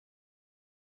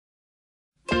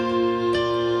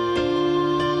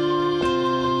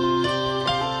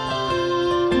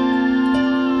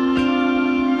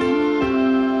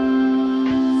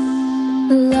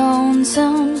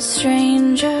handsome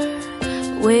stranger.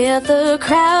 With the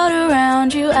crowd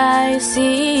around you, I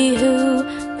see who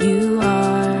you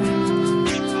are.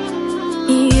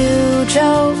 You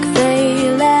joke,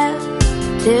 they laugh,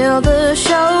 till the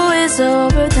show is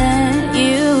over, then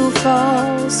you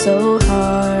fall so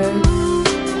hard.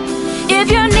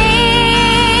 If you're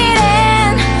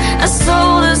needing a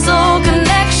soul-to-soul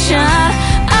connection,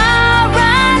 I'll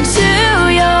run to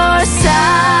your side.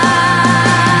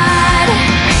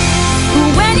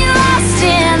 When you're lost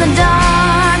in the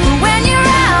dark, when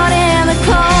you're out in the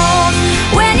cold,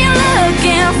 when you're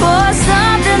looking for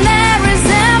something that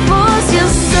resembles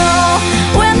your soul,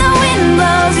 when the wind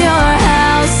blows your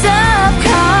house of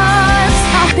cards,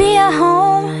 I'll be a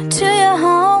home to your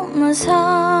homeless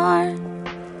heart.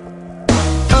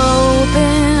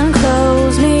 Open,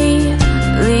 close me,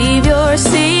 leave your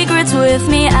secrets with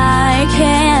me. I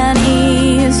can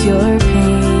ease your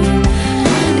pain,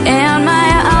 and my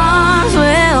arms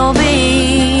will be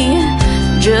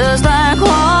just like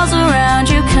walls around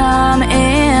you, come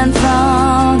in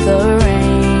from the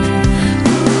rain.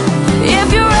 If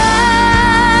you're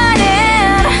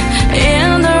running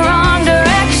in the wrong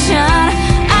direction,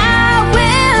 I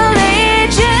will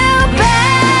lead you back.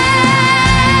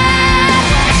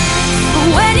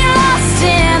 When you're lost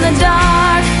in the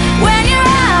dark, when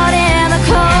you're out in the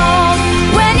cold,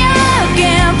 when you're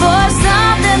looking for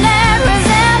something that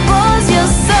resembles your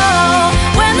soul,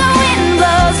 when the wind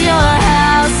blows your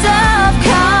house of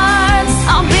cards,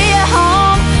 I'll be a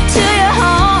home to your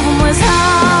homeless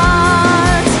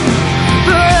heart.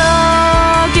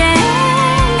 Broken,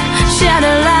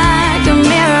 shattered like a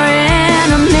mirror in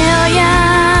a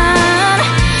million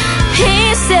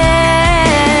pieces.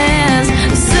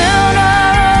 Sooner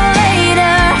or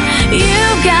later,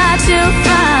 you've got to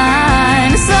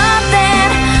find something,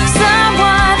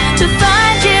 someone to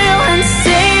find you and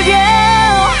save you.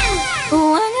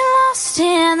 When you're lost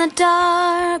in the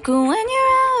dark, when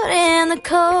you're out in the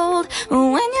cold,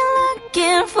 when you're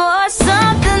looking for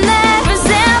something that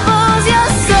resembles your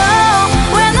soul,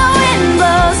 when the wind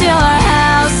blows your